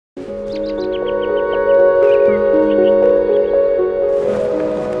In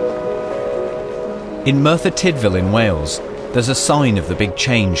Merthyr Tydfil in Wales, there's a sign of the big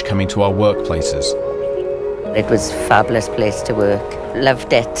change coming to our workplaces. It was a fabulous place to work.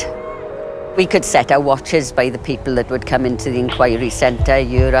 Loved it. We could set our watches by the people that would come into the inquiry centre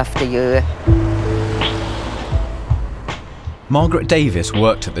year after year. Margaret Davis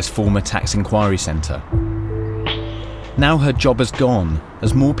worked at this former tax inquiry centre. Now her job has gone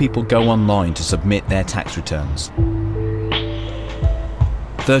as more people go online to submit their tax returns.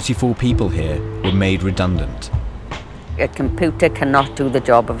 34 people here were made redundant. A computer cannot do the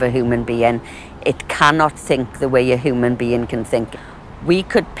job of a human being. It cannot think the way a human being can think. We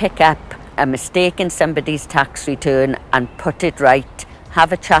could pick up a mistake in somebody's tax return and put it right,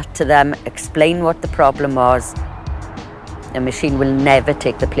 have a chat to them, explain what the problem was. A machine will never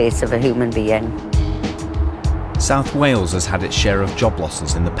take the place of a human being. South Wales has had its share of job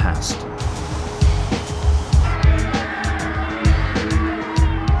losses in the past.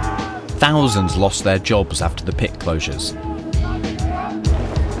 Thousands lost their jobs after the pit closures.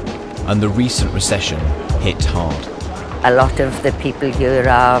 And the recent recession hit hard. A lot of the people here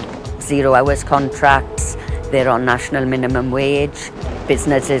are 0 hours contracts, they're on national minimum wage,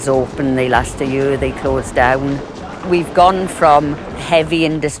 businesses open, they last a year, they close down. We've gone from heavy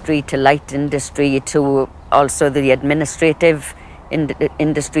industry to light industry to also the administrative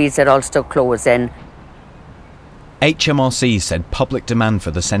industries are also closing. HMRC said public demand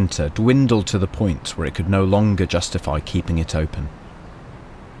for the centre dwindled to the point where it could no longer justify keeping it open.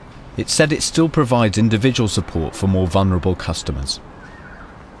 It said it still provides individual support for more vulnerable customers.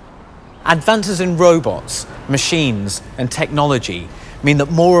 Advances in robots, machines and technology mean that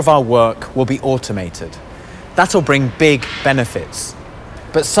more of our work will be automated. That'll bring big benefits.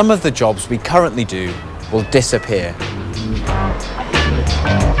 But some of the jobs we currently do will disappear.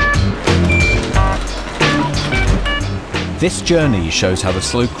 This journey shows how the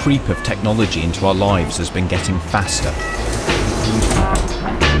slow creep of technology into our lives has been getting faster.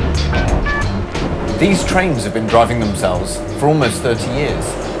 These trains have been driving themselves for almost 30 years.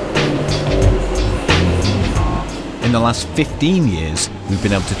 In the last 15 years, we've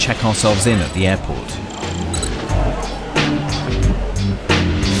been able to check ourselves in at the airport.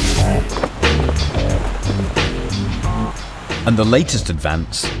 And the latest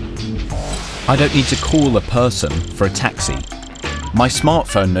advance, I don't need to call a person for a taxi. My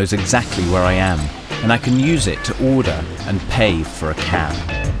smartphone knows exactly where I am, and I can use it to order and pay for a cab.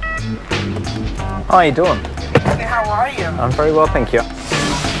 How are you doing? Hey, how are you? I'm very well, thank you.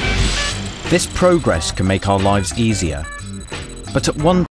 This progress can make our lives easier, but at one